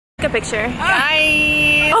A picture.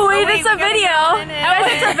 Guys. Oh wait, it's a video. Oh,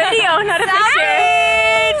 it's a video, not a picture.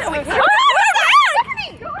 Oh my god!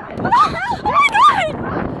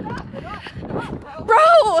 Bro!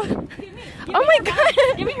 Oh my god!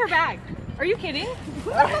 Give me her bag. Are you kidding?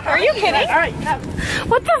 Are you kidding? Alright.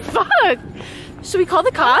 What the fuck? Should we call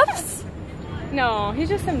the cops? No, he's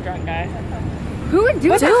just some drunk guy. Who would do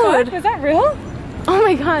that? Dude! Was that real? Oh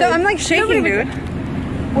my god. No, I'm like shaking, dude.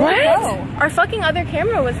 What? Our fucking other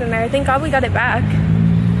camera was in there. Thank God we got it back.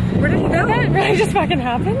 Where did he go? Did that really just fucking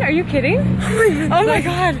happen? Are you kidding? Oh my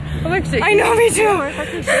god. I'm like shaking. I know, me too.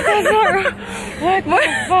 That's not real. What?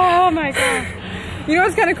 Oh my god. You know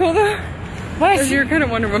what's kind of cool though? What? You're kind of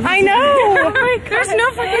Wonder Woman. I know. Oh my god. There's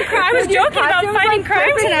no fucking crime. I was joking about fighting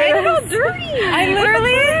crime tonight. How dirty. I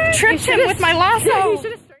literally tripped him with my lasso.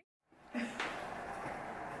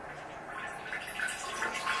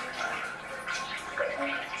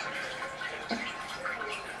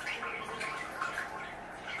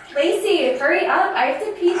 Lacey, hurry up. I have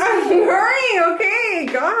to pee. I'm hurrying, okay,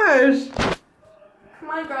 gosh. Come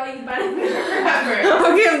on, girl, you've been in there forever.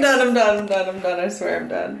 Okay, I'm done. I swear I'm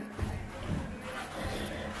done.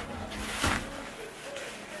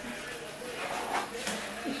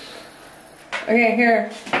 Okay,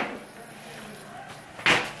 here.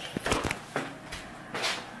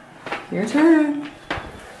 Your turn.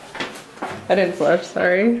 I didn't flush,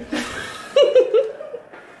 sorry.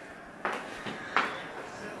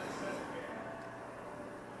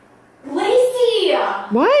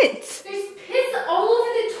 What? There's piss all over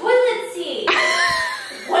the toilet seat.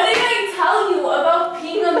 What did I tell you about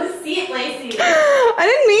peeing on the seat, Lacey? I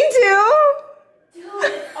didn't mean Dude,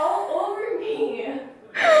 it's all over me.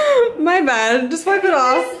 to. My bad. Just wipe it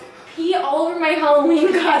off. Just pee all over my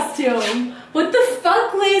Halloween costume. What the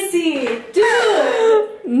fuck, Lacey? Dude.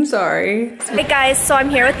 I'm sorry. Hey guys, so I'm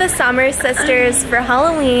here with the Summer Sisters for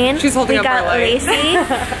Halloween. She's holding up our light. We got Lacey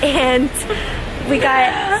and we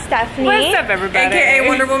got Stephanie. What's up, everybody? AKA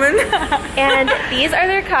Wonder Woman. And these are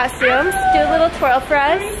their costumes. Do a little twirl for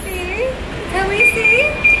us. Can we see?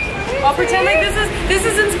 I'll pretend like this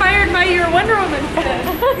is inspired by your Wonder Woman.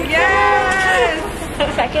 Yes!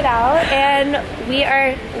 Check it out. And we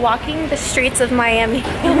are walking the streets of Miami.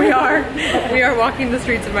 We are walking the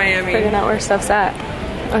streets of Miami. Figuring out where stuff's at.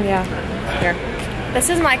 Oh yeah. Here. This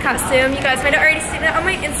is my costume. You guys might have already seen it on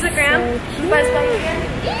my Instagram.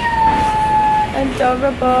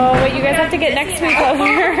 Adorable. Wait, you guys have to get next to each other.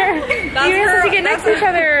 You guys have to get next to each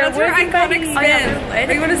other. That's our iconic spin.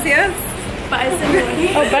 Oh, you want to see us? Buzz and Woody.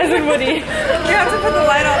 Oh, Buzz and Woody. You have to put the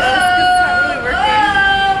light on us because it's not really working.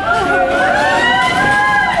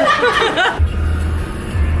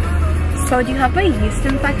 So, do you have a yeast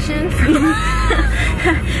infection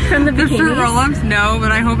from the bikini? For roll-ups? No,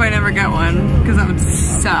 but I hope I never get one because that would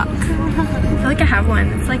suck. I feel like I have one.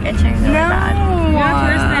 It's like itching really bad. What's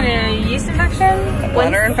worse than a yeast infection?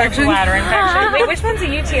 Bladder infection? Bladder infection. Wait, which one's a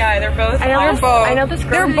UTI? They're both awful. I know this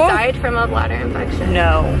girl who died from a bladder infection.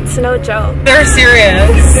 No. It's no joke. They're serious.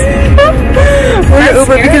 We're in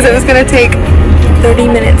Uber because it was going to take 30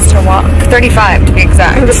 minutes to walk. 35 to be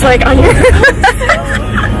exact. I'm just like on your...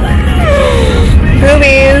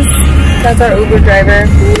 Boobies. That's our Uber driver.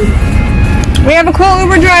 We have a cool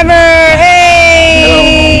Uber driver.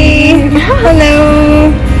 Hey.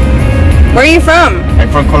 Hello. Where are you from? I'm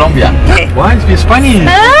from Colombia. Hey. Why? Speak Spanish.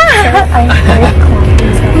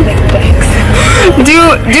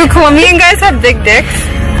 Do Colombian guys have big dicks?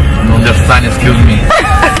 I don't understand, excuse me.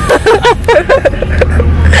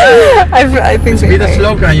 I think Speak the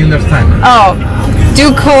slow, can you understand? Oh.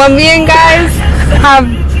 Do Colombian guys have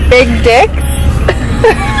big dicks?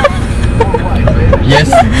 Yes.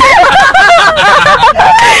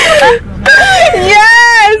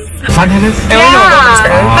 Yes! Los Angeles?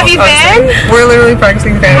 Yeah. Have you been? We're literally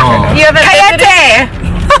practicing Spanish No. right now. You haven't Cállate!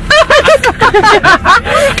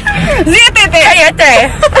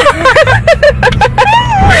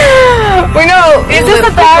 We know. Is this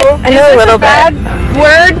a bad? I know a little bad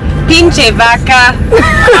word. Pinche vaca.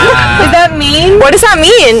 Does that mean? What does that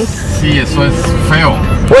mean? Sí, eso es feo.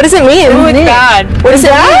 What does it mean? Ooh, it's bad. What does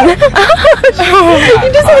it mean? You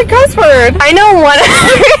just said a cuss word. I know one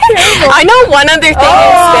other thing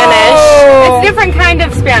in Spanish. It's a different kind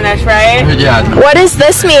of Spanish, right? Yeah. What does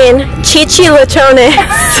this mean? Chichilachones.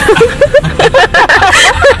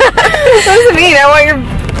 What does it mean? I want your...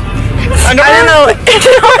 I don't know.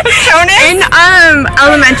 In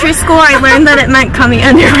Elementary school, I learned that it meant coming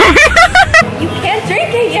underwear. You can't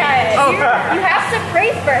drink it yet. Oh. You have to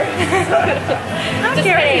pray first. Just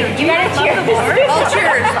kidding. You gotta cheers. All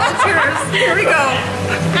cheers. All cheers. Here we go.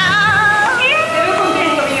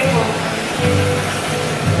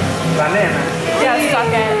 Yeah, suck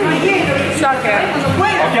it. suck it.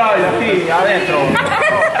 Occhiali, así, adentro.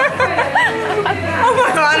 Oh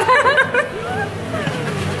my god.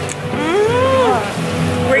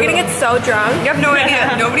 We're gonna get so drunk. You have no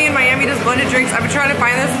idea. Nobody in Miami does blended drinks. I've been trying to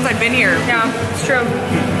find this since I've been here. Yeah, it's true.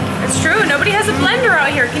 It's true. Nobody has a blender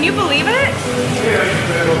out here. Can you believe it?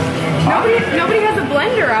 Nobody has a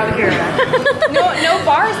blender out here. no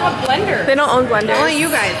bars have blenders. They don't own blenders. Only you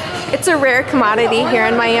guys. It's a rare commodity here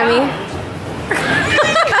in Miami.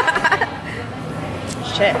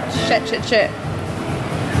 Shit.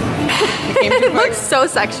 It looks so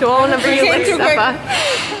sexual whenever you lick stuff up.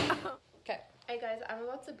 Okay. Hey guys, I'm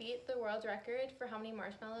about to beat the world record for how many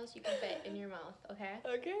marshmallows you can fit in your mouth, okay?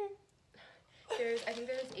 Okay. I think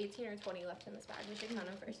there's 18 or 20 left in this bag. We should count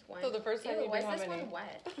them first. One. So the first time Ew, you why do is how this many? one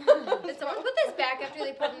wet? Did someone put this back after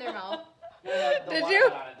they put it in their mouth? Did you?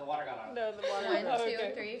 The water got on it. No, the water. 1, 2, Oh,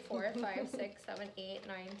 okay. 3, 4, 5, 6, 7, 8,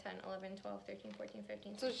 9, 10, 11, 12, 13, 14,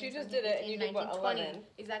 15, 16, So she just 17, did it and 18, you did what, 20. 11?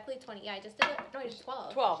 Exactly 20. Yeah, I just did it. No, I did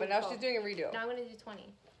 12. 12, and now she's doing a redo. Now I'm going to do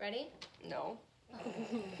 20. Ready? No.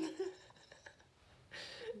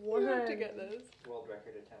 You have to get this. World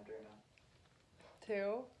record attempt right now.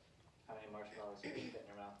 2. How many marshmallows you can fit in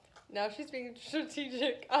your mouth? Now she's being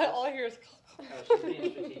strategic. All I hear is Oh, she's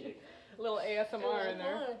being strategic. little ASMR in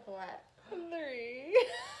there. What? 3.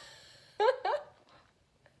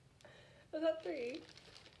 Was that 3?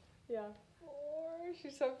 Yeah. 4.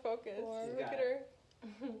 She's so focused. She's Look got at it.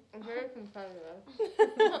 her. I'm very competitive.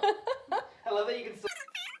 I love that you can still.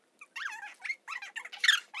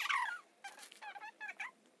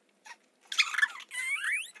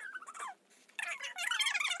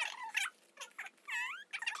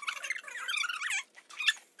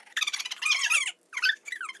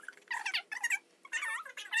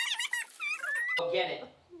 Get it.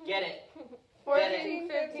 Get it. 14,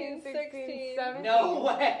 15, 16, 17. No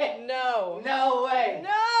way. No. No way.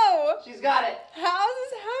 No! She's got it. How is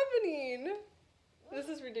this happening? This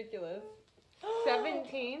is ridiculous.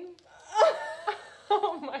 17.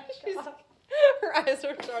 Oh my god. Her eyes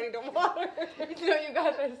are starting to water. No, you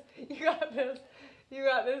got this. You got this. You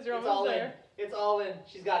got this. You're It's almost all in. there. It's all in.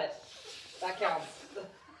 She's got it. That counts.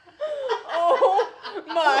 Oh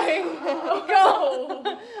my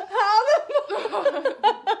god. How the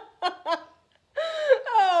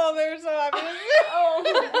Oh, they're so happy.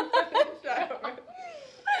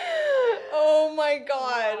 Oh my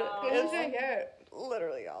god. Wow. It's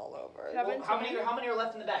literally all over. Well, how many are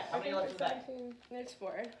left in the bag? How many are left in the bag? There's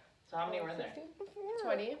 4. So how many were in there?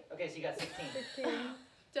 20. Okay, so you got 16.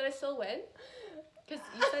 Did I still win? Because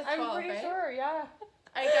you said 12, I'm pretty right? sure, yeah.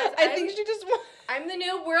 Alright guys, I think she just won. I'm the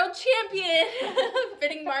new world champion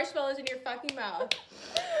fitting marshmallows in your fucking mouth.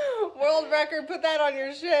 World record, put that on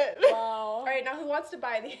your shit. Wow. Alright, now who wants to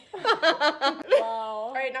buy these? Wow.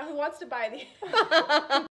 Alright, now who wants to buy these?